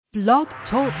Blog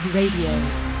Talk Radio.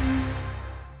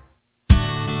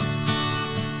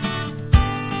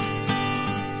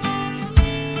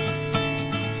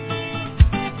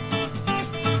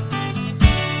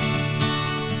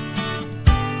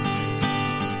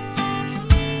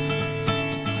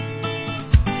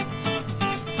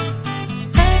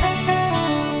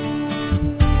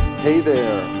 Hey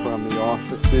there, from the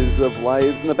offices of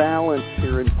Lives in the Balance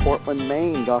here in Portland,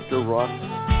 Maine, Dr. Ross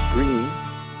Greene,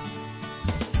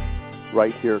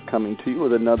 right here coming to you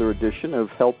with another edition of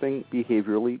Helping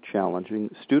Behaviorally Challenging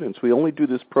Students. We only do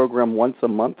this program once a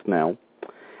month now,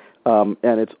 and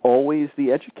it's always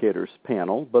the educators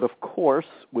panel, but of course,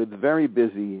 with very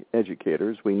busy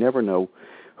educators, we never know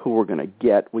who we're going to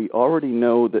get. We already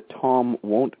know that Tom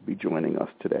won't be joining us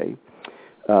today.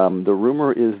 The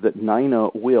rumor is that Nina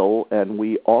will, and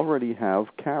we already have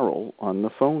Carol on the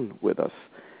phone with us.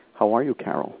 How are you,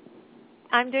 Carol?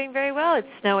 I'm doing very well. It's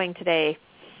snowing today.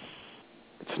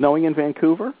 It's snowing in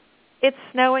Vancouver? It's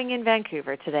snowing in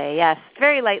Vancouver today, yes.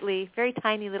 Very lightly, very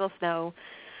tiny little snow.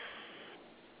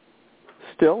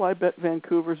 Still, I bet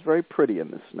Vancouver's very pretty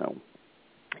in the snow.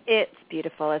 It's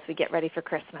beautiful as we get ready for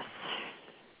Christmas.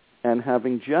 And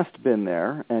having just been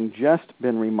there and just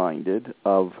been reminded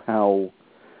of how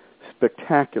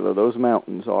spectacular those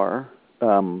mountains are,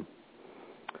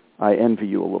 I envy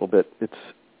you a little bit. It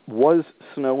was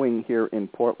snowing here in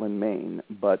Portland, Maine,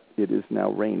 but it is now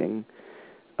raining.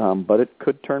 But it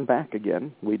could turn back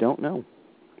again. We don't know.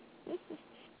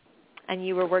 And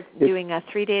you were doing a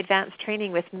 3-day advanced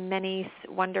training with many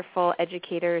wonderful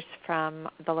educators from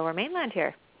the Lower Mainland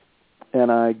here.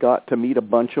 And I got to meet a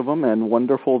bunch of them, and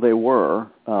wonderful they were.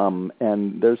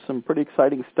 And there's some pretty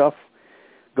exciting stuff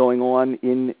going on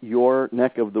in your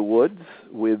neck of the woods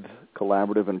with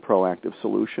collaborative and proactive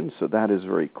solutions, so that is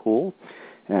very cool.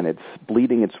 And it's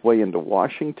bleeding its way into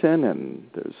Washington, and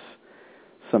there's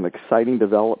some exciting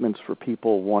developments for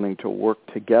people wanting to work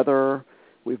together.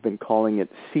 We've been calling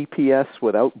it CPS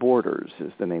Without Borders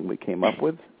is the name we came up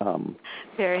with.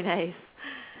 Very nice.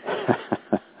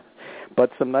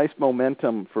 But some nice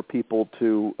momentum for people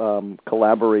to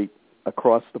collaborate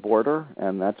across the border,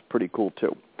 and that's pretty cool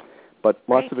too. But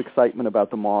lots of excitement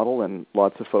about the model and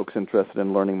lots of folks interested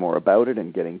in learning more about it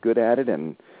and getting good at it,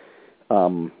 and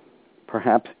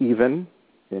perhaps even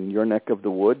in your neck of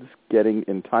the woods, getting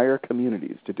entire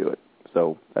communities to do it.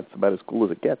 So that's about as cool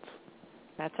as it gets.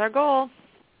 That's our goal.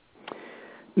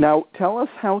 Now, tell us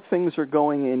how things are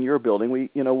going in your building.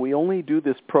 We only do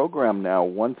this program now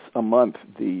once a month,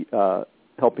 the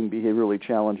Helping Behaviorally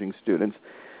Challenging Students.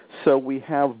 So we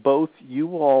have both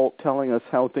you all telling us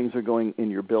how things are going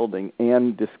in your building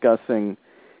and discussing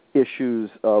issues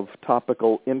of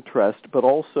topical interest, but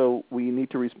also we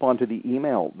need to respond to the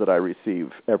email that I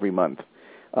receive every month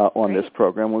on this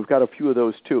program. We've got a few of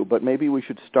those too, but maybe we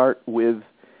should start with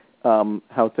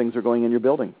how things are going in your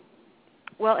building.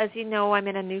 Well, as you know, I'm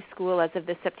in a new school as of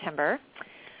this September.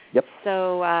 Yep.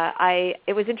 So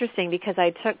it was interesting because I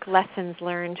took lessons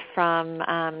learned from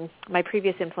my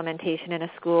previous implementation in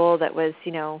a school that was,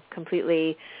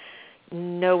 completely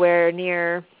nowhere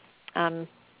near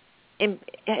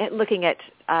looking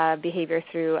at behavior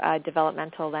through a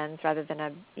developmental lens rather than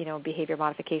a behavior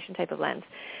modification type of lens.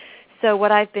 So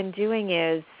what I've been doing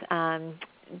is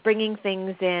bringing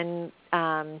things in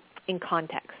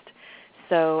context.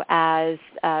 So as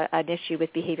an issue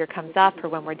with behavior comes up, or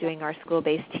when we're doing our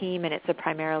school-based team and it's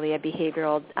primarily a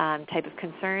behavioral type of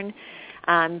concern,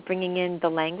 bringing in the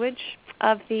language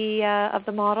of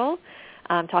the model,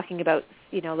 talking about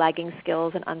lagging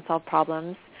skills and unsolved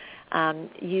problems,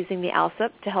 using the ALSUP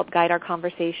to help guide our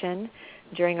conversation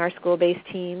during our school-based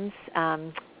teams,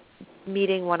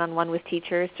 meeting one-on-one with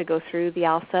teachers to go through the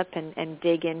ALSUP and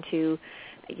dig into,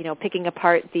 picking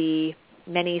apart the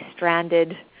many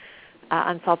stranded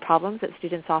unsolved problems that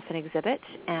students often exhibit,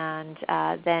 and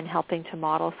then helping to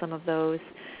model some of those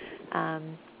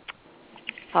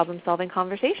problem-solving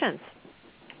conversations.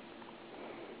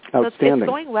 Outstanding. So it's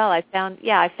going well. I found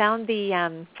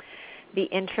the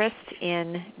interest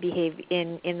in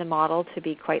in the model to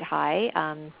be quite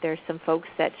high. There's some folks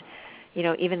that,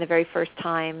 even the very first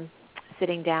time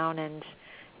sitting down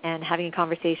and having a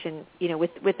conversation,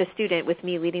 with the student, with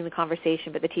me leading the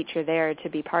conversation, but the teacher there to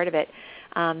be part of it.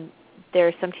 There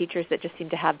are some teachers that just seem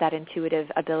to have that intuitive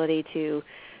ability to,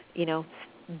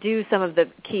 do some of the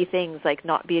key things like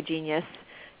not be a genius,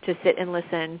 to sit and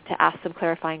listen, to ask some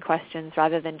clarifying questions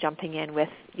rather than jumping in with,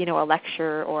 a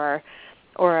lecture or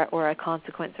a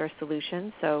consequence or a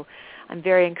solution. So I'm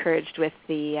very encouraged with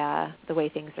the way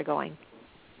things are going.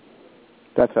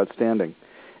 That's outstanding.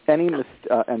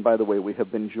 And by the way, we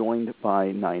have been joined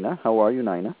by Nina. How are you,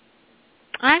 Nina?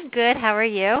 I'm good. How are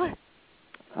you?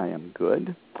 I am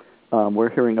good. We're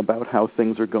hearing about how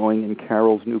things are going in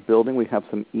Carol's new building. We have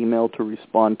some email to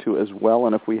respond to as well,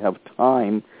 and if we have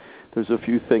time, there's a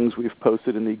few things we've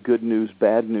posted in the good news,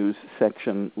 bad news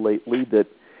section lately that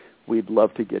we'd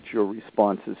love to get your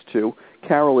responses to.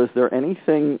 Carol, is there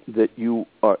anything that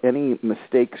any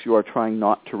mistakes you are trying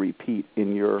not to repeat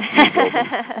in your new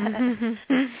building?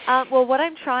 Well, what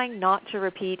I'm trying not to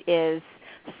repeat is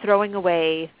throwing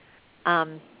away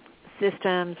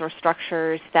systems or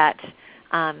structures that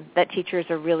teachers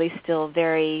are really still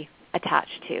very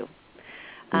attached to.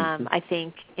 I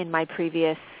think in my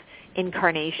previous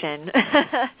incarnation,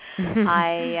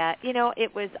 I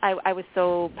was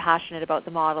so passionate about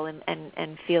the model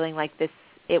and feeling like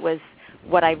it was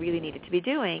what I really needed to be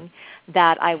doing,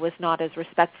 that I was not as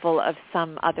respectful of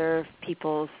some other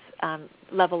people's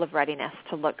level of readiness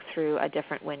to look through a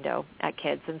different window at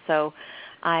kids. And so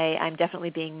I'm definitely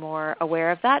being more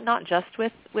aware of that, not just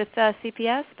with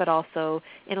CPS, but also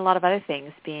in a lot of other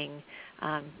things,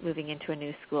 moving into a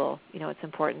new school. It's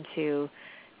important to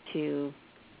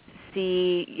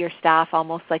see your staff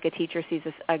almost like a teacher sees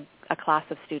a class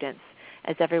of students,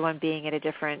 as everyone being at a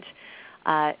different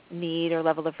need or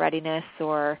level of readiness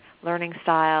or learning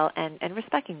style, and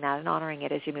respecting that and honoring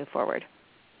it as you move forward.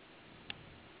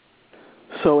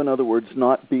 So in other words,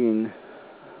 not being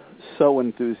so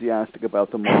enthusiastic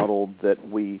about the model that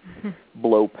we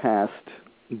blow past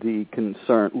the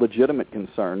legitimate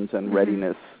concerns and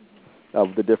readiness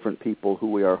of the different people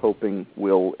who we are hoping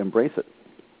will embrace it.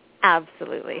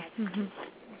 Absolutely.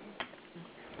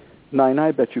 Nina,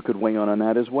 I bet you could weigh in on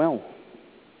that as well.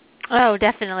 Oh,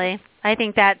 definitely. I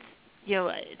think that's,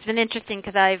 it's been interesting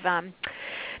because I've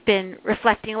been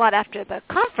reflecting a lot after the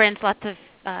conference.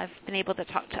 I've been able to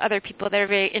talk to other people that are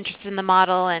very interested in the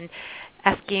model and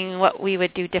asking what we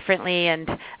would do differently. And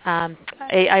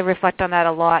I reflect on that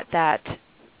a lot, that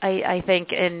I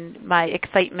think in my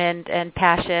excitement and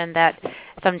passion that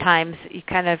sometimes you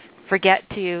kind of forget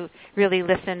to really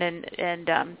listen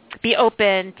and be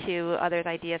open to others'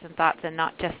 ideas and thoughts, and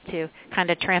not just to kind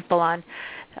of trample on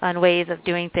ways of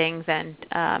doing things, and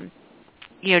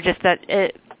just that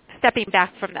stepping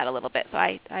back from that a little bit. So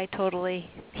I totally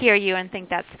hear you and think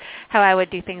that's how I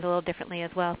would do things a little differently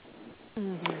as well.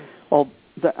 Well,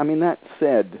 that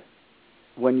said,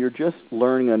 when you're just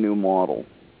learning a new model,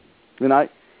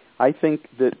 I think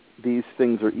that these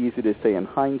things are easy to say in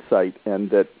hindsight, and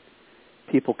that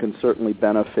people can certainly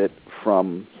benefit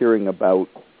from hearing about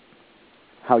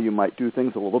how you might do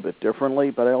things a little bit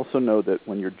differently. But I also know that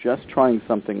when you're just trying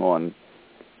something on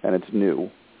and it's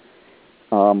new,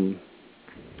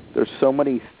 there's so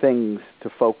many things to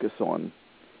focus on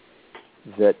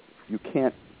that you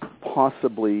can't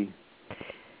possibly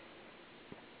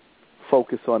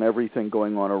focus on everything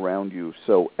going on around you,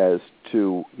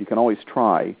 you can always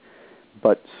try,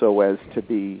 but so as to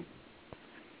be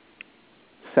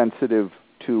sensitive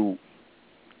to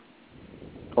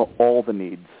all the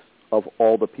needs of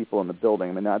all the people in the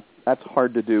building. That's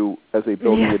hard to do as a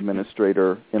building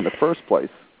administrator in the first place,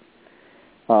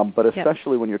 but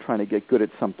especially when you're trying to get good at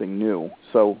something new.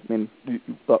 So,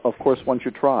 of course, one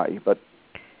should try, but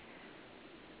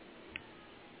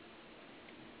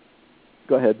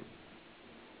go ahead.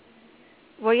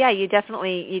 Well, yeah, you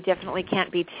definitely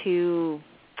can't be too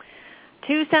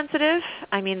sensitive.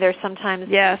 There's sometimes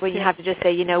when you have to just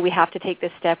say, we have to take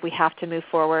this step, we have to move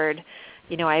forward.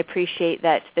 I appreciate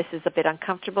that this is a bit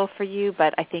uncomfortable for you,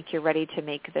 but I think you're ready to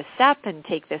make this step and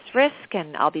take this risk,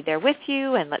 and I'll be there with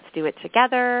you, and let's do it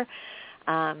together.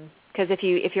 Because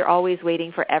if you're always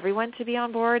waiting for everyone to be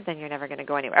on board, then you're never going to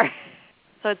go anywhere.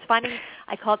 So it's finding,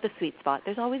 I call it the sweet spot.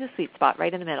 There's always a sweet spot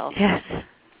right in the middle. Yes.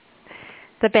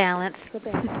 The balance.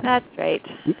 That's right.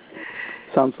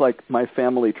 Sounds like my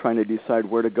family trying to decide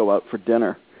where to go out for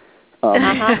dinner.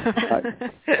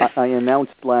 I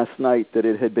announced last night that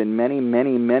it had been many,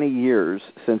 many, many years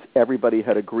since everybody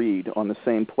had agreed on the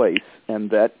same place, and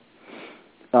that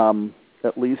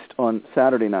at least on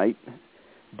Saturday night,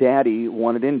 Daddy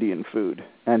wanted Indian food.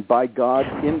 And by God,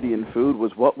 Indian food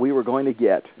was what we were going to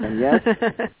get. And yes,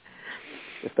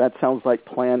 if that sounds like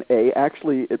Plan A,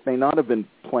 actually it may not have been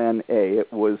Plan A.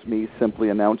 It was me simply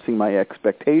announcing my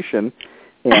expectation,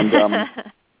 and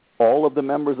all of the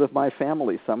members of my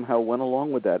family somehow went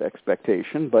along with that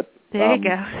expectation. But there you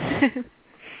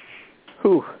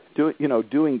go.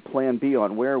 Doing Plan B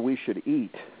on where we should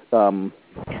eat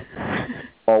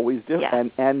always do,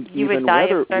 and you even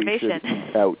whether we should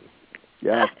eat out.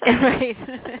 Yeah. Right.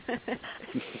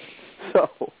 So,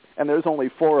 and there's only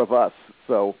 4 of us,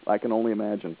 so I can only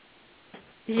imagine.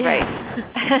 Yeah.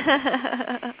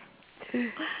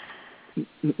 Right.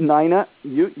 Nina,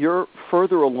 you're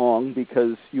further along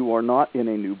because you are not in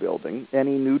a new building.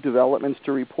 Any new developments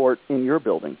to report in your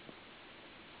building?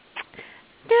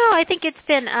 No, I think it's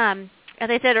been, as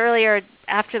I said earlier,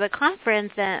 after the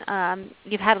conference,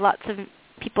 you've had lots of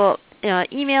people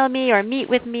email me or meet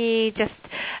with me just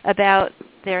about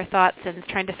their thoughts and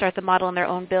trying to start the model in their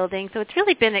own building. So it's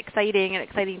really been an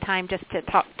exciting time just to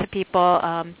talk to people,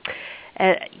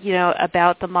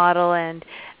 about the model and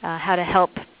how to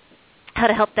help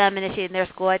them initiate in their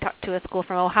school. I talked to a school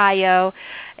from Ohio,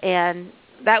 and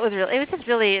it was just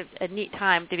really a neat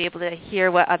time to be able to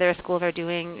hear what other schools are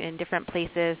doing in different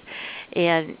places,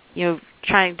 and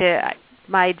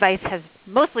my advice has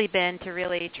mostly been to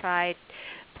really try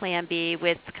Plan B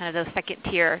with kind of those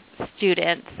second-tier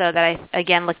students, so that I,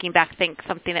 again, looking back, think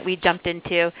something that we jumped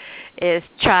into is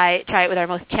try it with our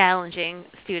most challenging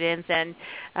students, and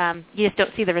you just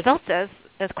don't see the results as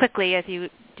quickly as you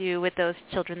do with those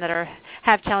children that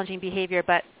have challenging behavior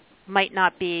but might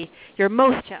not be your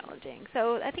most challenging.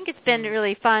 So I think it's been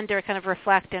really fun to kind of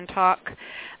reflect and talk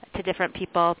to different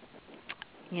people,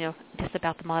 just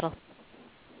about the model.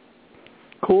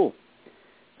 Y'all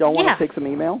want to take some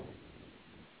email?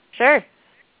 Sure.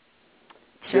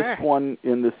 This one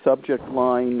in the subject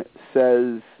line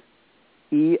says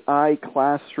EI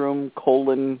classroom :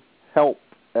 help !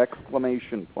 I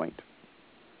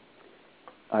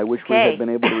wish we had been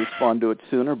able to respond to it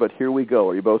sooner, but here we go.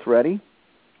 Are you both ready?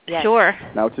 Yes. Sure.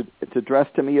 Now, it's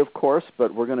addressed to me, of course,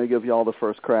 but we're going to give you all the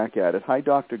first crack at it. Hi,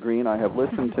 Dr. Green. I have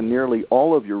listened to nearly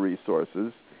all of your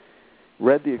resources,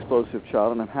 read The Explosive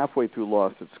Child, and I'm halfway through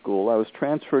Lost at School. I was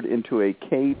transferred into a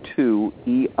K-2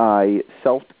 EI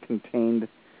self-contained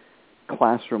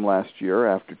classroom last year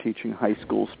after teaching high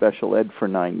school special ed for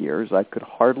 9 years. I could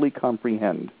hardly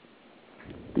comprehend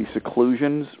the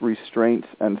seclusions, restraints,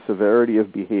 and severity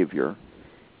of behavior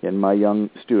in my young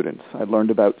students. I learned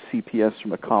about CPS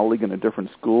from a colleague in a different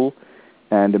school,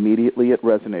 and immediately it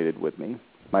resonated with me.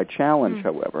 My challenge,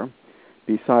 however,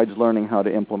 besides learning how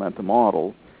to implement the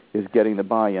model, is getting the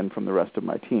buy-in from the rest of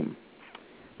my team.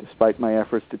 Despite my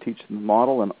efforts to teach the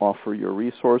model and offer your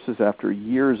resources, after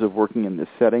years of working in this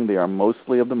setting, they are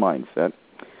mostly of the mindset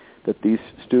that these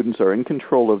students are in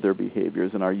control of their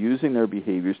behaviors and are using their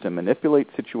behaviors to manipulate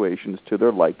situations to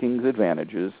their likings,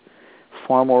 advantages,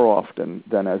 far more often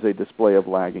than as a display of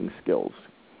lagging skills.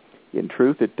 In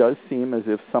truth, it does seem as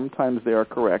if sometimes they are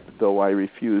correct, though I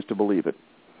refuse to believe it.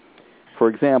 For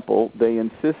example, they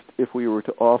insist if we were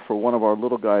to offer one of our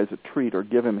little guys a treat or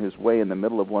give him his way in the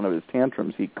middle of one of his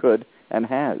tantrums, he could, and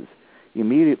has,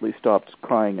 immediately stopped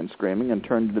crying and screaming and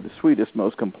turned into the sweetest,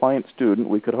 most compliant student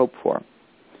we could hope for.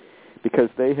 Because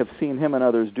they have seen him and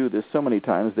others do this so many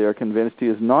times, they are convinced he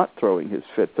is not throwing his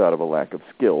fits out of a lack of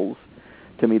skills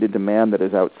to meet a demand that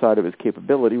is outside of his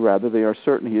capability. Rather, they are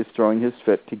certain he is throwing his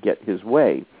fit to get his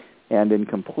way and in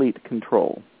complete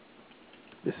control.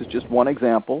 This is just one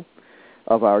example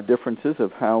of our differences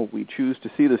of how we choose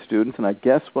to see the students, and I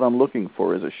guess what I'm looking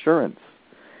for is assurance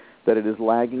that it is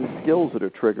lagging skills that are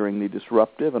triggering the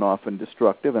disruptive and often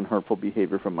destructive and hurtful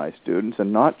behavior from my students,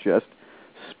 and not just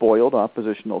spoiled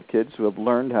oppositional kids who have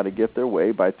learned how to get their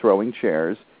way by throwing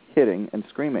chairs, hitting, and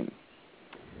screaming.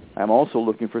 I'm also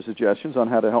looking for suggestions on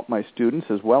how to help my students,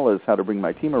 as well as how to bring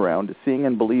my team around to seeing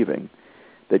and believing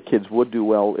that kids would do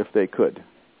well if they could.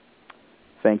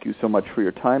 Thank you so much for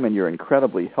your time and your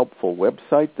incredibly helpful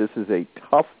website. This is a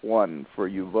tough one for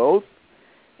you both,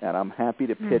 and I'm happy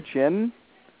to pitch in.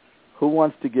 Who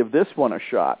wants to give this one a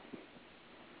shot?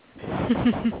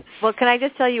 Well, can I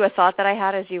just tell you a thought that I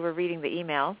had as you were reading the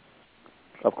email?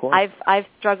 Of course. I've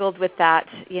struggled with that,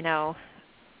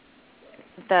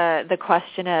 the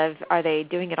question of, are they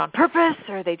doing it on purpose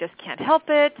or they just can't help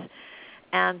it?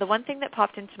 And the one thing that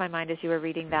popped into my mind as you were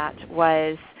reading that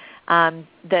was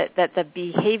that the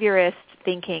behaviorist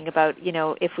thinking about,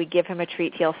 if we give him a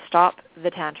treat, he'll stop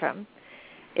the tantrum,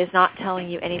 is not telling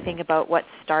you anything about what's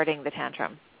starting the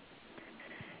tantrum.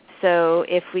 So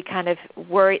if we kind of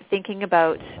were thinking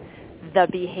about the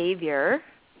behavior,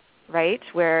 right,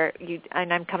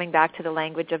 and I'm coming back to the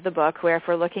language of the book, where if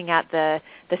we're looking at the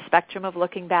spectrum of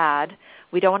looking bad,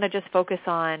 we don't want to just focus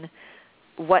on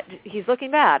what he's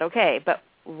looking bad, okay, but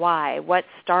why? What's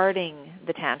starting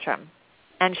the tantrum?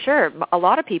 And sure, a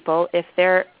lot of people, if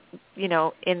they're,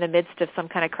 in the midst of some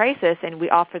kind of crisis and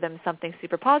we offer them something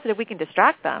super positive, we can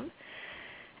distract them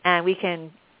and we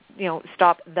can,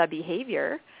 stop the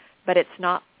behavior, but it's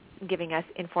not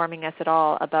informing us at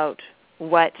all about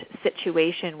what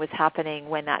situation was happening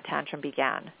when that tantrum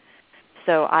began.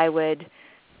 So I would,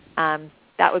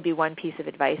 that would be one piece of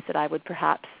advice that I would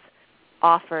perhaps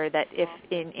offer that if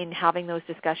in having those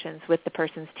discussions with the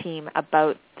person's team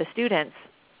about the students,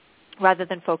 rather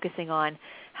than focusing on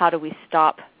how do we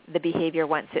stop the behavior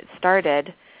once it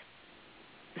started,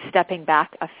 stepping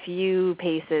back a few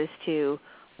paces to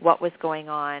what was going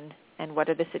on and what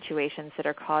are the situations that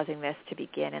are causing this to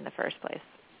begin in the first place.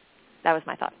 That was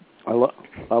my thought. I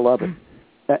love it.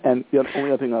 And the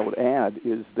only other thing I would add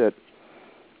is that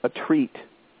a treat,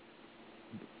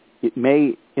 it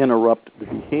may interrupt the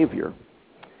behavior,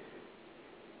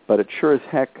 but it sure as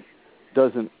heck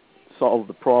doesn't solve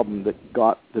the problem that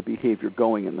got the behavior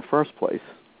going in the first place.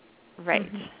 Right.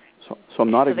 So I'm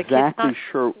not exactly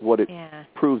sure what it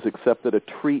proves, except that a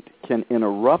treat can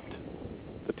interrupt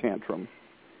the tantrum.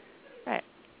 Right.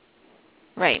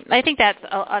 Right. I think that's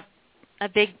a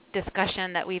big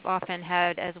discussion that we've often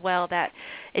had as well, that,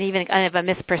 and even kind of a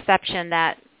misperception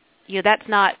that, that's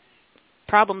not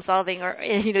problem solving, or,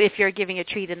 if you're giving a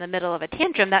treat in the middle of a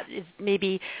tantrum, that is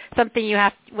maybe something you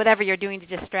have, whatever you're doing to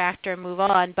distract or move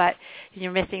on, but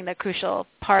you're missing the crucial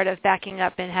part of backing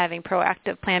up and having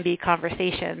proactive Plan B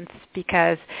conversations,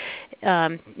 because,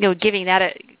 giving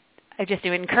that I just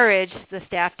encourage the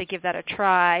staff to give that a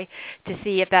try to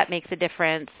see if that makes a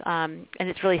difference, and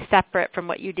it's really separate from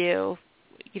what you do,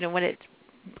 when it's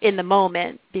in the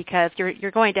moment, because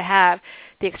you're going to have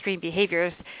the extreme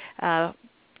behaviors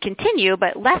continue,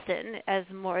 but lessen as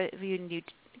more you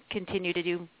continue to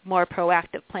do more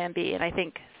proactive Plan B. And I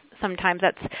think sometimes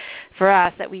that's for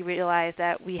us that we realize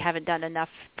that we haven't done enough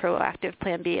proactive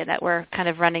Plan B, and that we're kind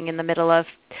of running in the middle of,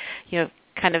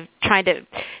 kind of trying to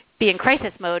be in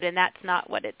crisis mode, and that's not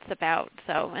what it's about.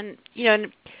 So, and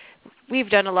we've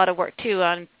done a lot of work too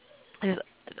on. There's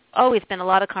always been a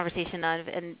lot of conversation on,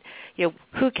 and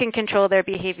who can control their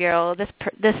behavior. Oh,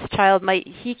 this child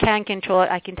he can control it.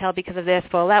 I can tell because of this.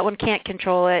 Well, that one can't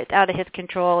control it. It's out of his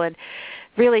control, and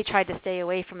really tried to stay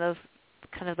away from those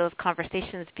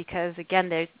conversations, because again,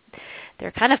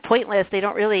 they're kind of pointless. They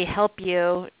don't really help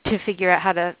you to figure out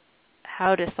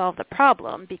how to solve the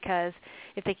problem, because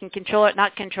if they can control it,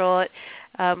 not control it,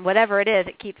 whatever it is,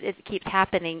 it keeps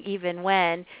happening, even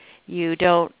when you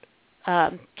don't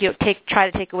try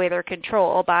to take away their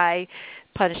control by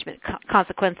punishment,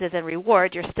 consequences, and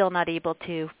reward. You're still not able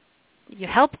to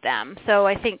help them. So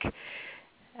I think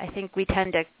we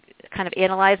tend to kind of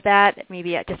analyze that,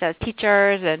 maybe just as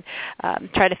teachers,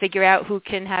 and try to figure out who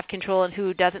can have control and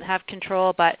who doesn't have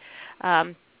control. But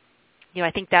I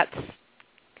think that's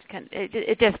kind of,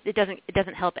 it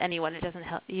doesn't help anyone. It doesn't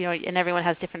help, and everyone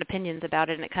has different opinions about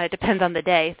it, and it kind of depends on the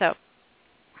day. So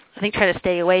I think try to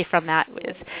stay away from that.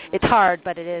 It's hard,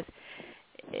 but it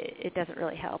doesn't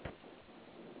really help.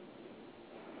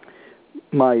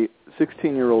 My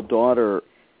 16-year-old daughter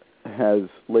has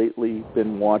lately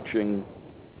been watching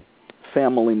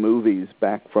family movies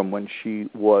back from when she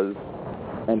was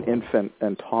an infant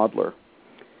and toddler.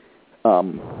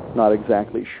 Not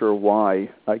exactly sure why.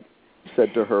 I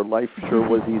said to her, life sure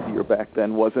was easier back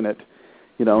then, wasn't it?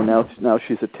 Now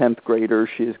she's a 10th grader.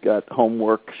 She's got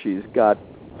homework. She's got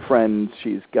friends.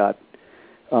 She's got,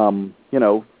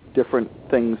 different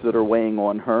things that are weighing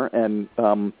on her.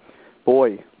 And,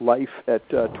 boy, life at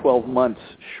 12 months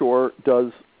sure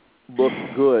does look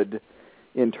good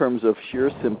in terms of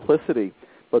sheer simplicity.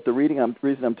 But the reason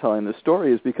I'm telling this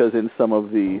story is because in some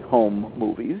of the home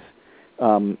movies,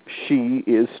 she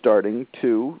is starting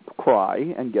to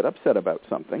cry and get upset about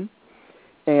something.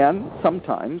 And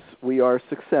sometimes we are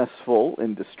successful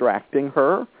in distracting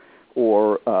her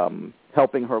or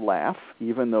helping her laugh,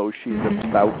 even though she's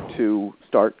about to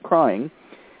start crying.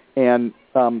 And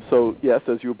so, yes,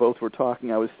 as you both were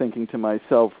talking, I was thinking to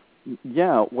myself,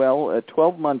 yeah, well, at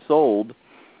 12 months old,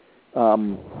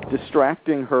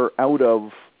 distracting her out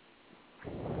of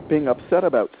being upset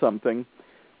about something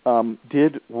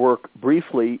did work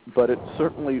briefly, but it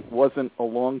certainly wasn't a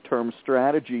long-term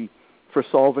strategy for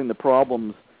solving the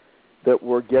problems that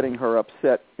were getting her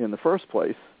upset in the first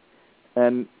place.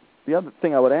 And the other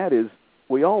thing I would add is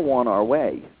we all want our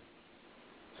way.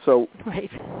 So right.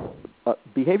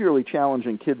 Behaviorally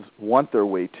challenging kids want their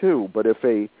way too, but as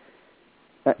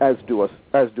do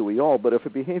we all, but if a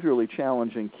behaviorally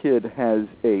challenging kid has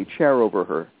a chair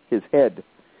over his head,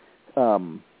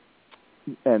 and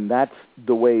that's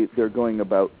the way they're going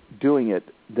about doing it,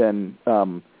 then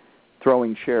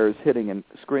throwing chairs, hitting and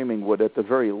screaming would at the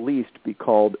very least be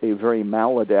called a very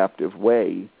maladaptive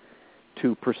way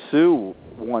to pursue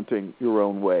wanting your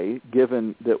own way,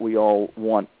 given that we all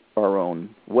want our own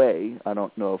way. I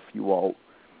don't know if you all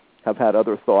have had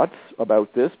other thoughts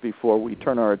about this before we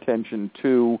turn our attention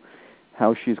to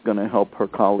how she's going to help her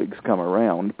colleagues come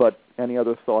around. But any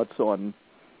other thoughts on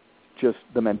just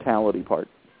the mentality part?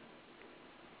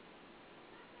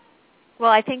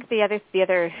 Well, I think the other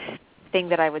thing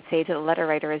that I would say to the letter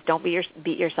writer is don't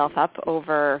beat yourself up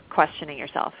over questioning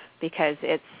yourself, because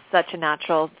it's such a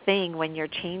natural thing when you're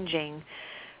changing,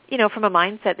 from a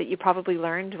mindset that you probably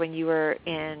learned when you were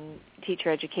in teacher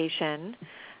education,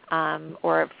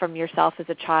 or from yourself as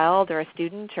a child or a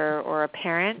student or a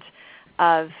parent,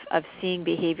 of seeing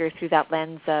behavior through that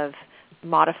lens of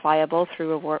modifiable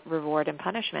through reward and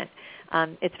punishment.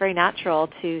 It's very natural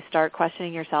to start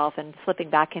questioning yourself and slipping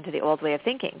back into the old way of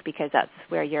thinking, because that's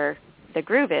where the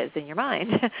groove is in your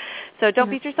mind. So don't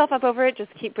beat yourself up over it.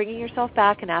 Just keep bringing yourself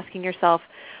back and asking yourself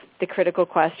the critical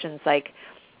questions, like,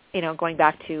 going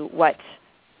back to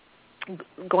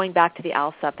the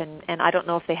ALSUP, and I don't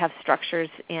know if they have structures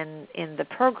in the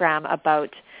program about,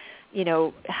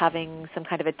 having some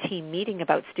kind of a team meeting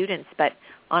about students, but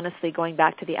honestly, going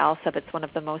back to the ALSUP, it's one of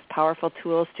the most powerful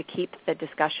tools to keep the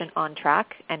discussion on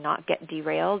track and not get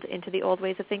derailed into the old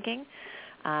ways of thinking.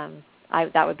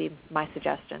 That would be my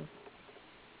suggestion.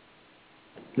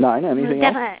 Nine, anything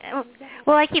else?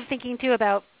 Well, I keep thinking too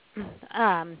about,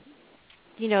 that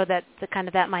the kind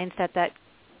of that mindset that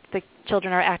the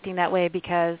children are acting that way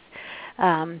because,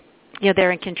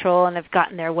 they're in control and have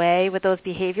gotten their way with those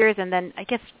behaviors. And then I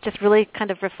guess just really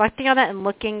kind of reflecting on that and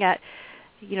looking at,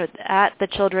 at the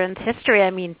children's history.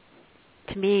 I mean,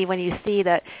 to me, when you see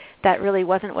that really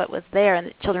wasn't what was there, and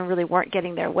the children really weren't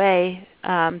getting their way,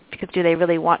 because do they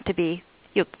really want to be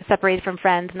separated from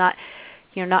friends, not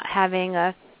having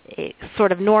a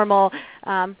sort of normal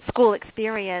school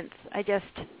experience?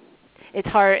 It's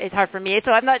hard for me.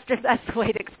 So I'm not just that's the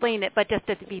way to explain it, but just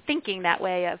to be thinking that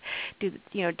way of do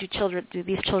these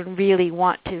children really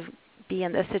want to be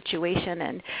in this situation,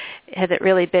 and has it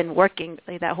really been working,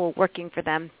 that whole working for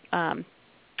them?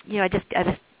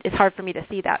 It's hard for me to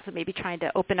see that. So maybe trying to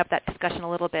open up that discussion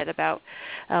a little bit about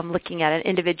looking at an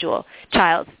individual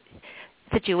child's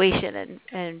situation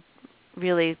and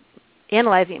really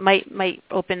analyzing it might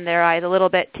open their eyes a little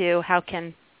bit to how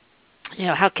can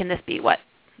this be what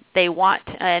they want,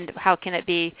 and how can it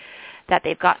be that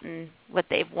they've gotten what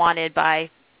they've wanted by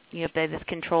this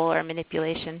control or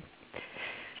manipulation.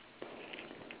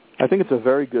 I think it's a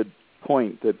very good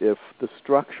point that if the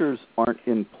structures aren't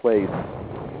in place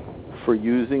for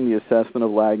using the assessment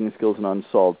of lagging skills and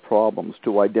unsolved problems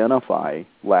to identify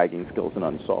lagging skills and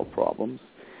unsolved problems,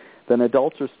 then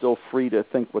adults are still free to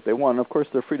think what they want. And of course,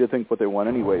 they're free to think what they want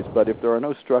anyways, but if there are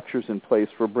no structures in place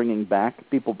for bringing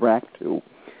people back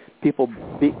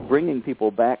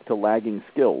to lagging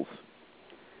skills,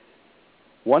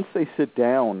 once they sit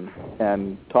down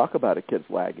and talk about a kid's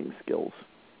lagging skills,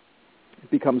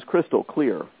 it becomes crystal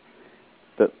clear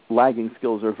that lagging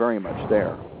skills are very much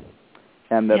there,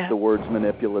 and that the words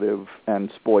manipulative and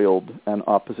spoiled and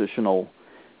oppositional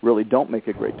really don't make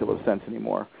a great deal of sense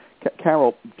anymore.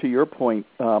 Carol, to your point,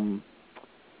 when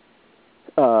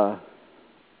I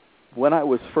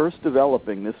was first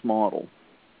developing this model,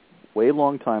 way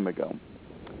long time ago,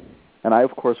 and I,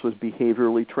 of course, was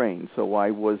behaviorally trained, so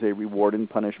I was a reward and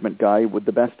punishment guy with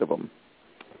the best of them.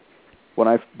 When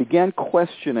I began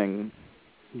questioning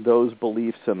those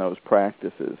beliefs and those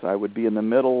practices, I would be in the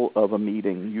middle of a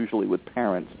meeting, usually with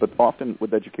parents, but often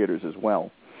with educators as well,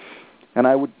 and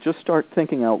I would just start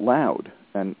thinking out loud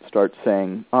and start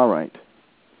saying, all right,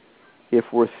 if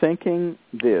we're thinking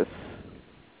this,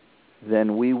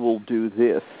 then we will do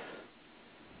this,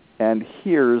 and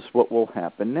here's what will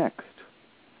happen next.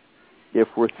 If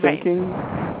we're thinking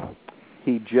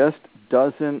he just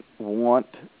doesn't want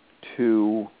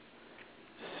to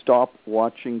stop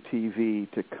watching TV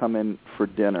to come in for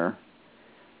dinner,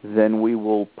 then we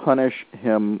will punish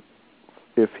him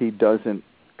if he doesn't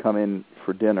come in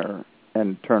for dinner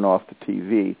and turn off the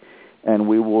TV, and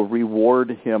we will reward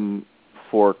him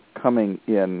for coming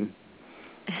in,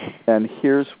 and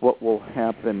here's what will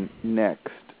happen next.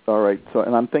 All right, so,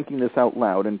 and I'm thinking this out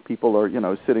loud, and people are,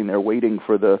 sitting there waiting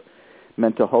for the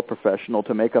mental health professional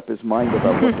to make up his mind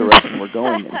about what direction we're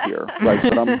going in here, right?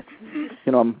 But I'm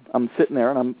sitting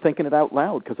there and I'm thinking it out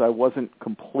loud because I wasn't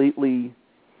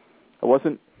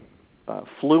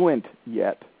fluent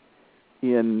yet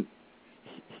in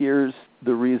here's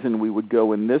the reason we would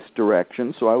go in this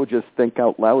direction. So I would just think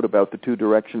out loud about the two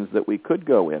directions that we could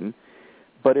go in.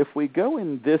 But if we go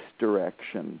in this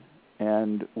direction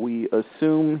and we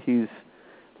assume he's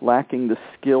lacking the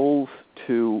skills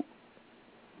to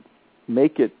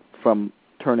make it from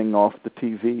turning off the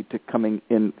TV to coming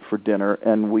in for dinner,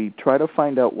 and we try to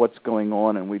find out what's going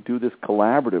on, and we do this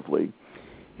collaboratively,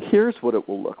 here's what it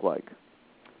will look like.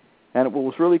 And what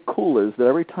was really cool is that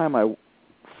every time I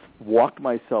walked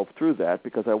myself through that,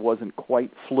 because I wasn't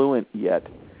quite fluent yet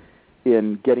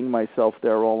in getting myself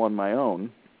there all on my own,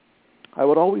 I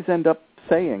would always end up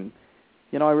saying,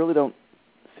 I really don't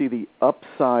see the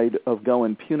upside of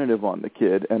going punitive on the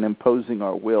kid and imposing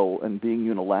our will and being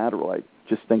unilateral. I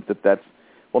just think that's,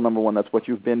 well, number one, that's what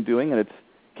you've been doing, and it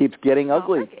keeps getting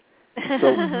ugly. Okay.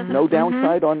 So no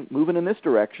downside on moving in this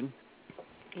direction.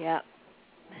 Yeah.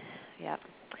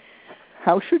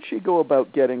 How should she go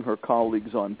about getting her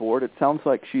colleagues on board? It sounds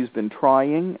like she's been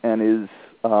trying and is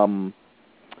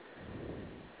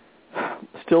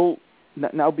still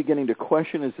now beginning to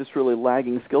question, is this really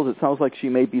lagging skills? It sounds like she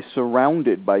may be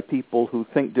surrounded by people who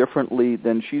think differently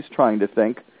than she's trying to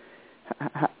think.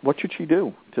 What should she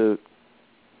do to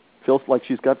feel like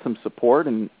she's got some support,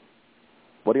 and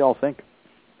what do y'all think?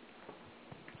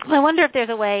 Well, I wonder if there's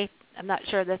a way, I'm not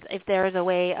sure if there is a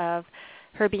way of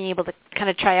her being able to kind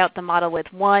of try out the model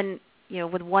with one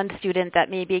student that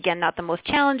maybe, again, not the most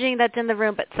challenging that's in the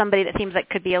room, but somebody that seems like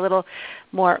could be a little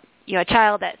more, a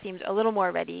child that seems a little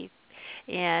more ready,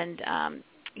 and,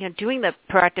 doing the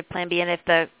proactive Plan B, and if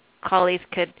the colleagues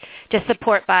could just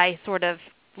support by sort of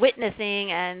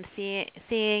witnessing and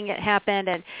seeing it happen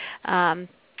and,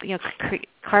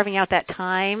 carving out that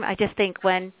time. I just think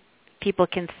when people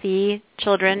can see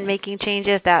children making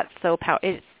changes, that's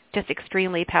it's just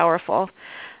extremely powerful.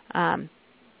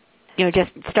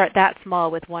 Just start that small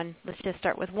with one. Let's just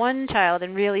start with one child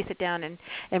and really sit down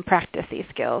and practice these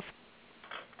skills.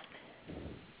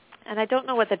 And I don't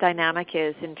know what the dynamic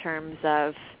is in terms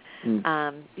of,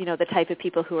 the type of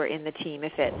people who are in the team.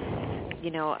 If it's,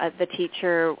 the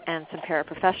teacher and some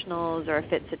paraprofessionals, or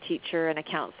if it's a teacher and a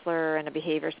counselor and a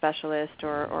behavior specialist,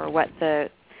 or what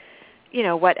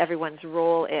what everyone's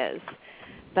role is.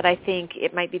 But I think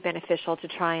it might be beneficial to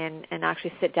try and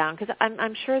actually sit down, because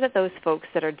I'm sure that those folks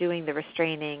that are doing the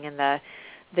restraining and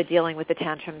the dealing with the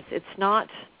tantrums, it's not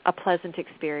a pleasant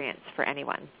experience for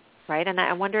anyone, right? And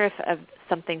I wonder if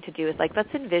something to do with,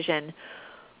 let's envision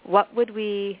what would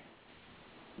we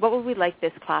like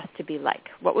this class to be like?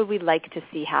 What would we like to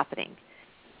see happening?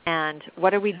 And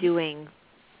what are we doing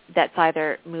that's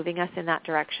either moving us in that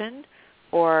direction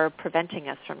or preventing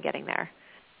us from getting there?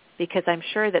 Because I'm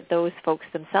sure that those folks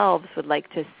themselves would like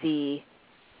to see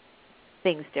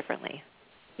things differently.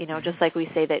 Just like we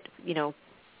say that,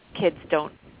 kids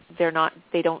don't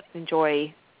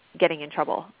enjoy getting in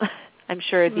trouble. I'm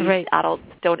sure these adults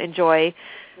don't enjoy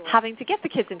having to get the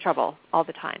kids in trouble all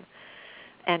the time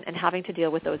and having to deal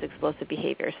with those explosive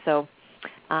behaviors. So,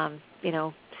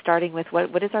 starting with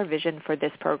what is our vision for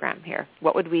this program here?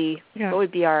 What would be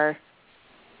our,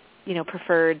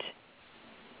 preferred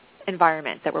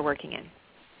environment that we're working in?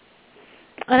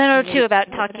 I don't know, too, about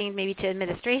talking maybe to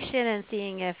administration and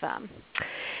seeing if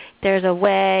there's a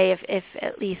way, if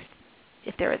at least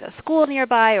if there is a school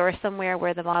nearby or somewhere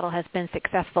where the model has been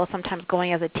successful, sometimes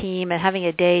going as a team and having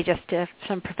a day just to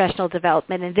some professional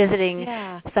development and visiting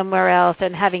somewhere else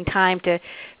and having time to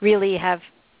really have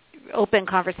open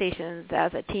conversations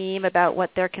as a team about what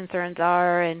their concerns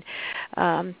are, and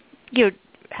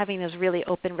having those really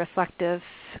open, reflective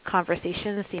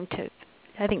conversations seem to,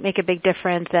 I think, make a big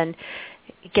difference. And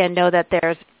again, know that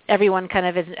everyone kind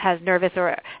of has nervous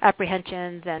or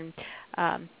apprehensions, and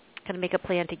kind of make a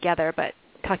plan together. But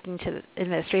talking to the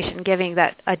administration, giving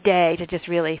that a day to just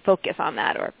really focus on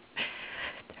that,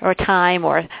 or time,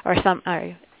 or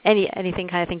anything,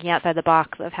 kind of thinking outside the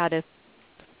box of how to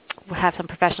have some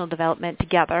professional development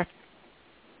together.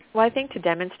 Well, I think to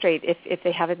demonstrate, if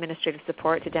they have administrative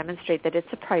support, to demonstrate that it's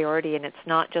a priority and it's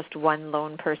not just one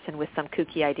lone person with some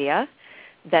kooky idea,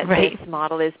 that this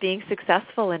model is being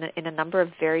successful in a number of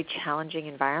very challenging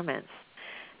environments.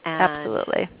 And,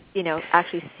 absolutely.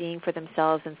 Actually seeing for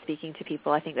themselves and speaking to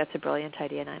people, I think that's a brilliant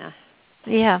idea, Nina.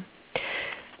 Yeah.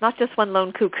 It's not just one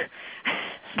lone kook.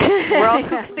 We're all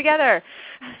kooks together.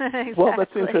 Exactly. Well,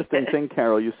 that's the interesting thing,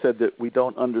 Carol. You said that we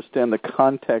don't understand the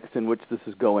context in which this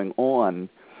is going on.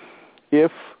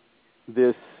 If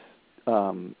this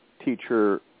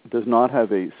teacher does not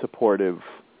have a supportive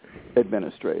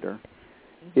administrator,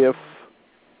 if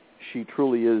she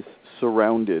truly is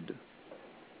surrounded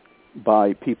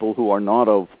by people who are not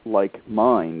of like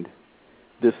mind,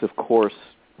 this, of course,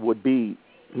 would be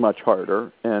much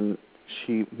harder, and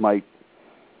she might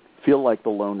feel like the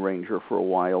Lone Ranger for a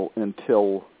while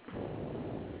until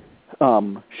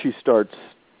she starts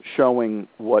showing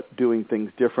what doing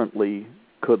things differently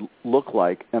could look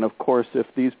like. And of course, if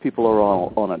these people are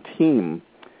all on a team,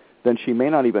 then she may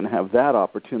not even have that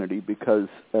opportunity, because,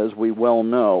 as we well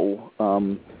know,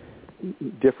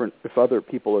 if other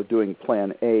people are doing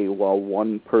Plan A while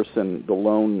one person, the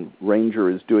Lone Ranger,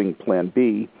 is doing Plan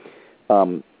B,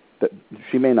 that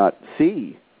she may not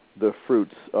see the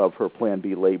fruits of her Plan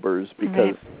B labors,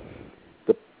 because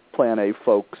the Plan A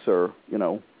folks are,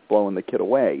 blowing the kid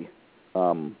away.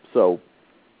 So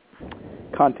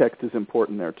context is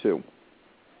important there too.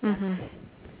 Mm-hmm.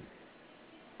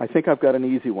 I think I've got an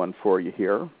easy one for you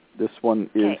here. This one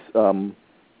is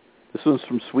this one's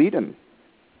from Sweden.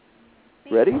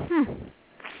 Ready? And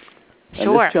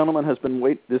Sure. this gentleman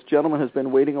has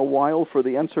been waiting a while for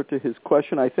the answer to his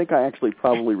question. I think I actually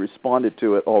probably responded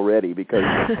to it already because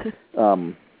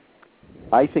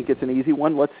I think it's an easy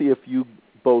one. Let's see if you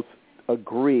both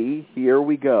agree. Here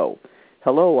we go.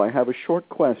 Hello, I have a short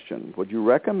question. Would you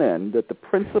recommend that the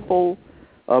principal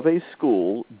of a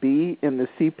school be in the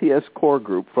CPS core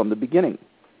group from the beginning?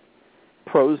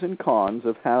 Pros and cons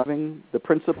of having the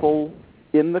principal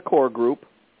in the core group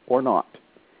or not?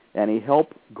 Any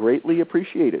help greatly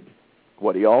appreciated.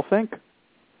 What do you all think?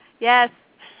 Yes.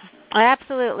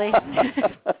 Absolutely.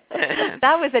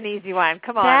 That was an easy one.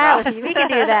 Come on. We can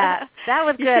do that. That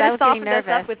was good. I was getting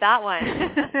nervous. Us up with that one.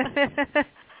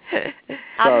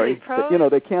 Sorry,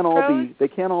 pros, they can't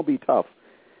all be tough.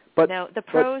 But no, the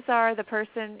pros are the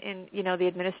person in, the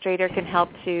administrator can help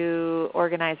to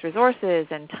organize resources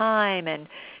and time and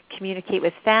communicate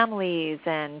with families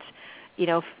and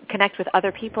connect with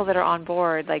other people that are on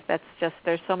board. Like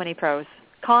there's so many pros.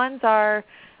 Cons are,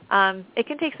 it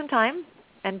can take some time,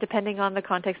 and depending on the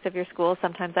context of your school,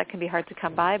 sometimes that can be hard to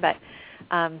come by, but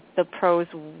the pros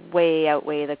way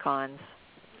outweigh the cons.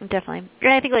 Definitely.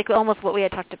 And I think like almost what we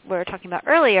were talking about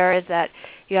earlier is that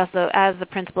you also, as the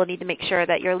principal, need to make sure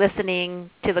that you're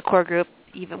listening to the core group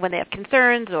even when they have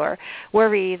concerns or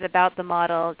worries about the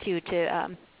model to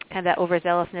kind of that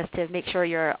overzealousness to make sure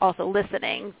you're also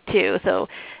listening too, so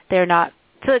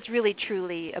it's really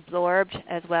truly absorbed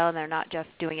as well, and they're not just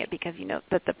doing it because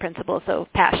that the principal is so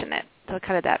passionate. So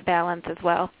kind of that balance as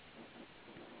well.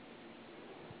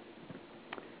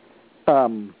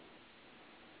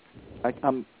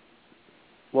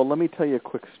 Well, let me tell you a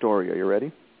quick story. Are you ready?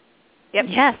 Yep.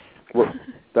 Yes. Well,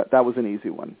 that was an easy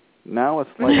one. Now a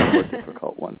slightly more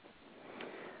difficult one.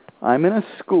 I'm in a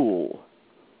school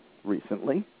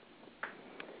recently,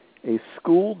 a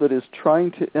school that is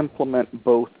trying to implement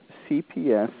both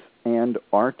CPS and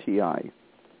RTI.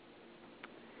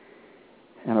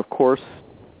 And of course,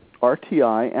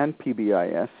 RTI and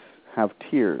PBIS have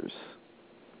tiers.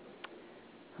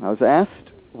 And I was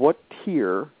asked what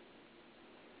tier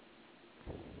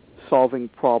solving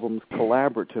problems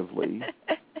collaboratively.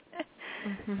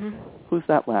 Mm-hmm. Who's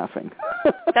that laughing?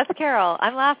 That's Carol.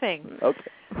 I'm laughing.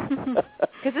 Okay.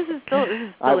 Because this is still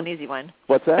an easy one.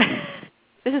 What's that?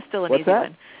 This is still an easy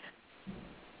one.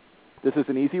 This is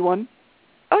an easy one?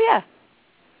 Oh, yeah.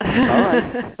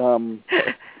 All right.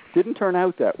 Didn't turn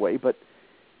out that way, but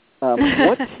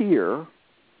what tier,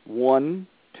 1,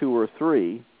 2, or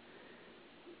 3,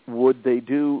 would they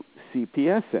do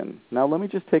CPS in? Now, let me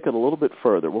just take it a little bit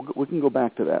further. We can go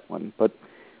back to that one. But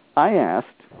I asked,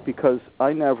 because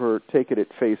I never take it at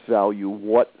face value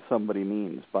what somebody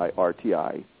means by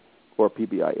RTI or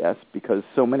PBIS, because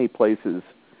so many places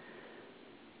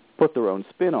put their own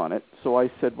spin on it. So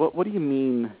I said, what do you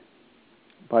mean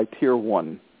by Tier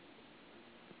 1?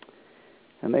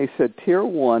 And they said Tier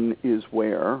 1 is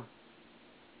where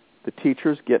the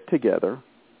teachers get together,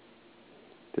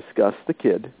 discuss the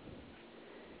kid,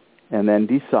 and then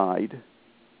decide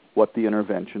what the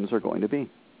interventions are going to be.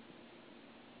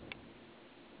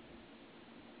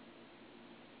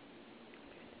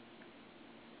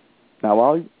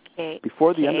 Now,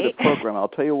 before the end of the program, I'll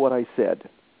tell you what I said.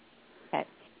 Okay.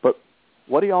 But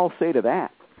what do y'all say to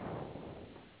that?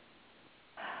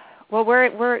 Well,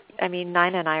 Nina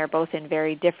and I are both in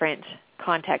very different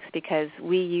contexts because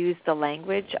we use the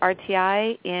language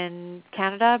RTI in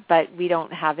Canada, but we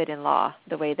don't have it in law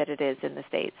the way that it is in the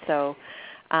States. So,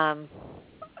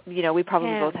 we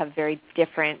probably both have very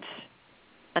different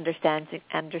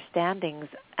understandings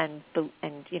and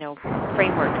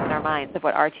frameworks in our minds of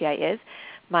what RTI is.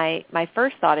 My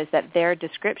first thought is that their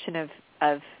description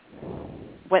of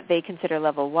what they consider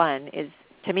level 1 is,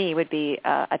 to me, would be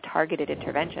a targeted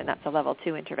intervention. That's a level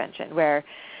 2 intervention where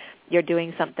you're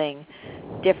doing something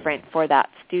different for that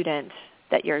student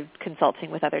that you're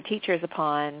consulting with other teachers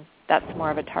upon. That's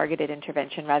more of a targeted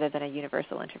intervention rather than a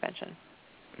universal intervention.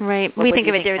 Right. We think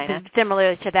of it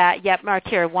similar to that. Yep, our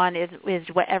Tier 1 is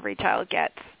what every child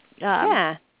gets.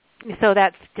 Yeah. So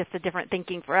that's just a different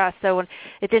thinking for us. So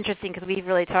it's interesting because we've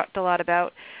really talked a lot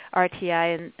about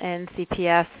RTI and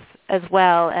CPS as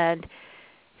well, and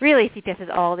really CPS is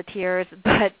all the tiers,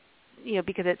 but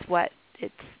because it's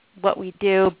what we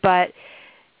do, but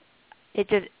it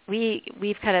just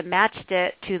we've kind of matched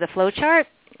it to the flow chart,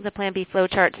 the Plan B flow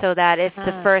chart, so that if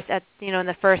the first in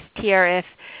the first tier,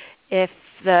 if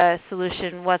the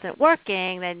solution wasn't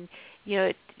working, then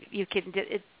it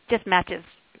just matches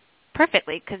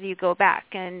perfectly because you go back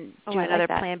and do another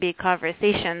like Plan B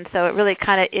conversation. So it really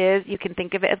kind of is, you can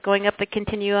think of it as going up the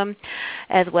continuum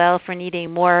as well for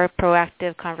needing more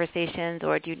proactive conversations,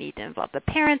 or do you need to involve the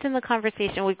parents in the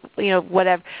conversation,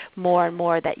 whatever, more and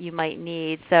more that you might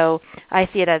need. So I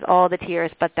see it as all the tiers,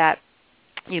 but that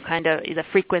you kind of, the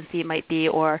frequency might be,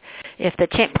 or if the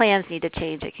plans need to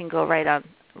change, it can go right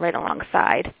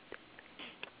alongside.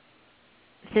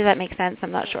 Does that make sense?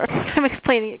 I'm not sure if I'm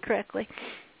explaining it correctly.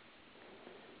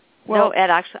 Well, no, Ed,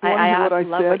 actually, I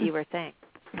love what you were saying.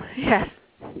 Yes.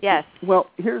 Yes. Well,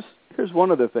 here's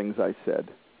one of the things I said.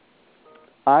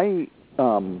 I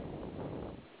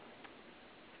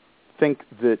think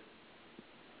that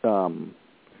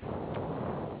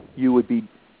you would be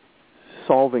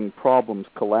solving problems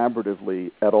collaboratively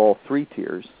at all three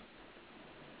tiers,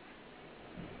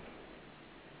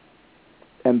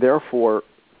 and therefore,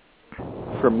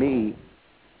 for me,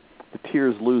 the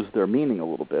tiers lose their meaning a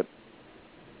little bit.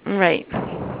 Right.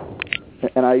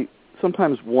 And I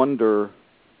sometimes wonder,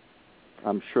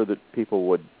 I'm sure that people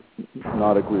would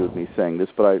not agree with me saying this,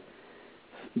 but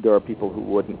there are people who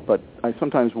wouldn't, but I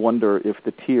sometimes wonder if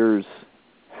the tiers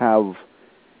have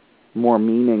more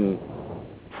meaning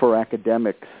for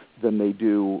academics than they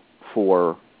do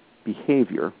for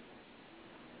behavior.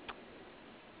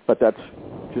 But that's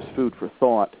just food for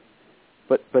thought.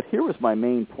 But here was my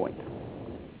main point.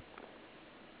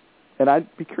 And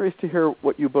I'd be curious to hear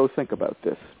what you both think about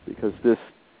this, because this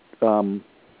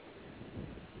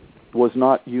was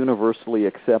not universally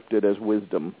accepted as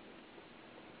wisdom.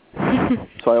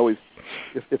 So I always,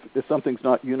 if something's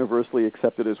not universally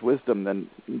accepted as wisdom, then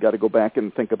you got to go back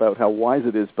and think about how wise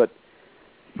it is. But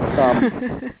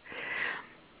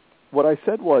what I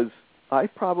said was, I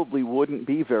probably wouldn't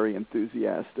be very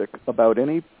enthusiastic about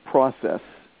any process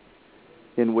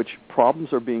in which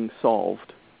problems are being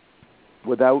solved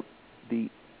without the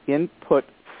input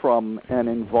from and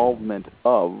involvement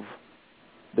of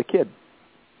the kid.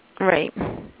 Right.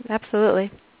 Absolutely.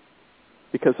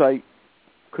 Because I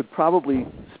could probably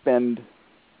spend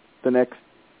the next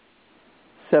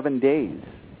 7 days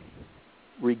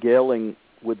regaling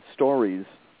with stories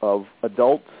of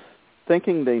adults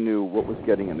thinking they knew what was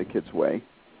getting in the kid's way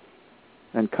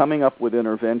and coming up with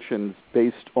interventions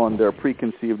based on their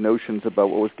preconceived notions about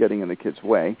what was getting in the kid's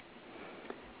way,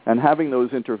 and having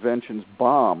those interventions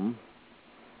bomb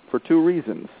for two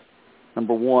reasons.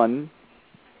 Number one,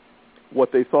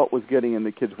 what they thought was getting in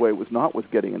the kid's way was not what's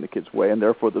getting in the kid's way, and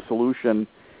therefore the solution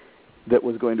that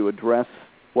was going to address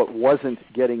what wasn't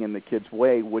getting in the kid's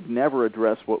way would never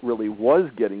address what really was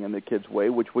getting in the kid's way,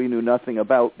 which we knew nothing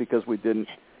about because we didn't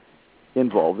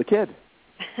involve the kid.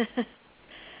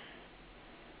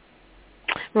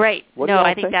 Right. What no, do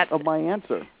I think that's of my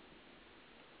answer.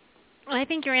 I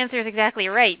think your answer is exactly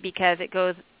right, because it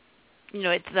goes,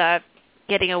 it's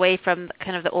getting away from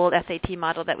kind of the old SAT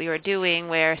model that we were doing,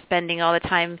 where spending all the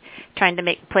time trying to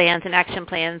make plans and action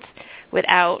plans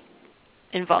without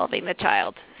involving the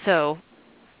child. So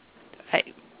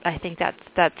I think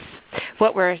that's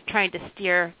what we're trying to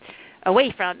steer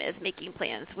away from, is making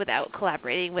plans without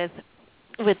collaborating with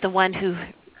the one who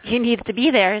needs to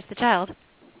be there, is the child.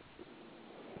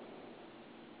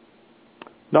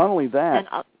 Not only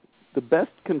that, the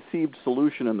best conceived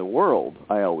solution in the world,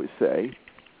 I always say,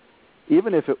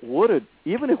 even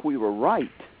if we were right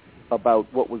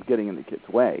about what was getting in the kid's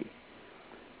way,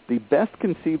 the best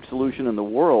conceived solution in the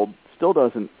world still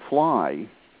doesn't fly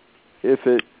if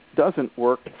it doesn't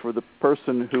work for the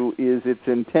person who is its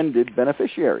intended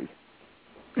beneficiary.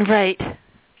 Right.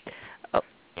 Oh.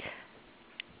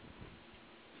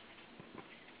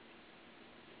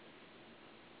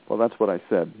 Well, that's what I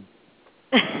said.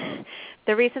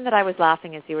 The reason that I was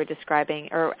laughing as you were describing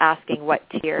or asking what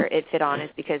tier it fit on is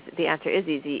because the answer is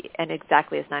easy, and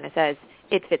exactly as Nina says,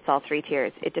 it fits all three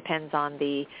tiers. It depends on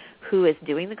who is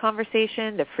doing the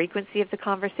conversation, the frequency of the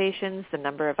conversations, the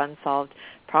number of unsolved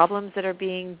problems that are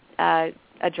being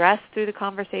addressed through the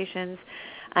conversations.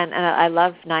 And I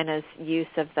love Nina's use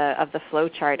of the flow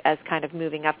chart as kind of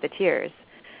moving up the tiers.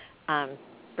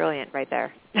 Brilliant right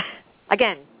there.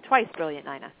 Again, twice brilliant,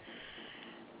 Nina.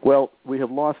 Well, we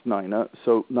have lost Nina,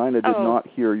 so Nina did not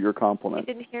hear your compliment.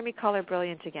 You didn't hear me call her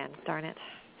brilliant again. Darn it.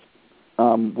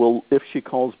 Well, if she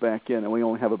calls back in, and we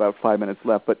only have about 5 minutes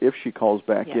left, but if she calls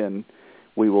back in,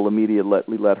 we will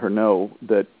immediately let her know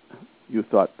that you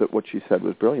thought that what she said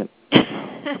was brilliant.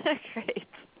 Great.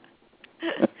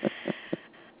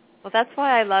 Well, that's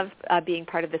why I love being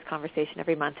part of this conversation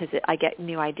every month, is that I get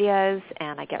new ideas,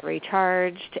 and I get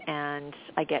recharged, and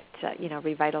I get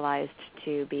revitalized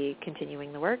to be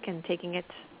continuing the work and taking it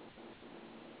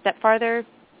a step farther.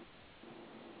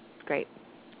 It's great.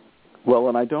 Well,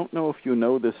 and I don't know if you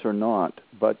know this or not,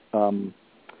 but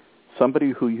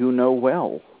somebody who you know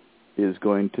well is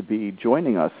going to be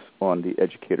joining us on the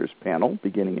educators panel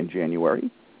beginning in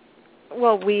January.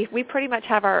 Well, we pretty much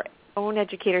have our own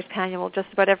educators panel just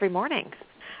about every morning.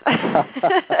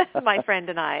 My friend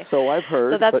and I. So I've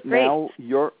heard, so that's but great.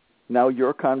 now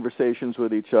your conversations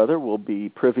with each other will be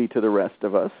privy to the rest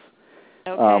of us.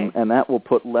 Okay. And that will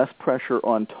put less pressure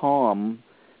on Tom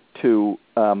to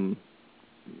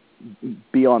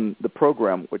be on the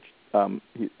program, which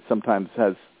he sometimes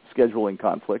has scheduling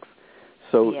conflicts.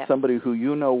 So somebody who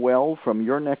you know well from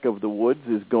your neck of the woods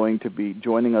is going to be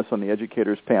joining us on the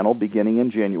educators panel beginning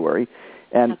in January.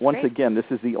 And That's once great. again, this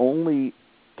is the only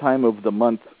time of the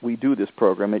month we do this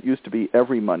program. It used to be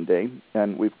every Monday,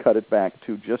 and we've cut it back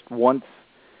to just once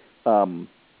a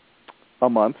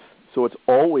month. So it's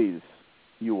always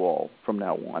you all from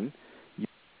now on.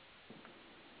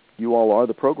 You all are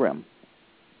the program.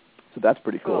 So that's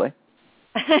pretty cool, eh?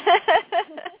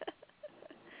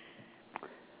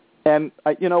 And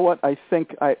you know what? I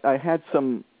think I had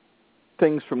some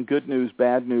things from good news,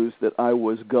 bad news that I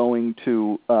was going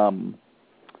to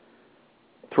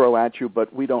throw at you,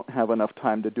 but we don't have enough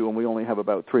time to do them. We only have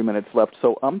about 3 minutes left.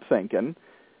 So I'm thinking,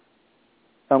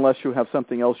 unless you have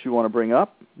something else you want to bring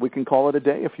up, we can call it a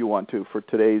day if you want to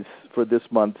for this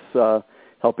month's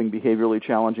Helping Behaviorally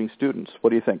Challenging Students. What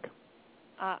do you think?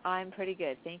 I'm pretty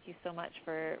good. Thank you so much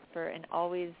for an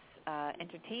always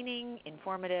entertaining,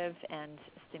 informative, and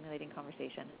stimulating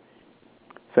conversation.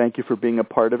 Thank you for being a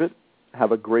part of it.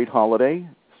 Have a great holiday.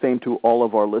 Same to all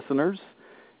of our listeners,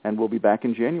 and we'll be back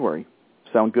in January.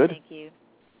 Sound good? Thank you.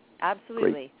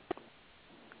 Absolutely. Great.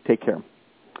 Take care.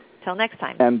 Till next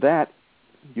time. And that,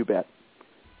 you bet,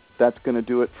 that's going to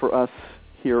do it for us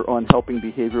here on Helping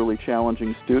Behaviorally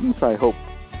Challenging Students. I hope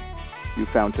you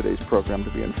found today's program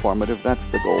to be informative. That's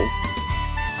the goal.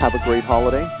 Have a great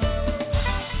holiday.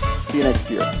 See you next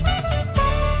year.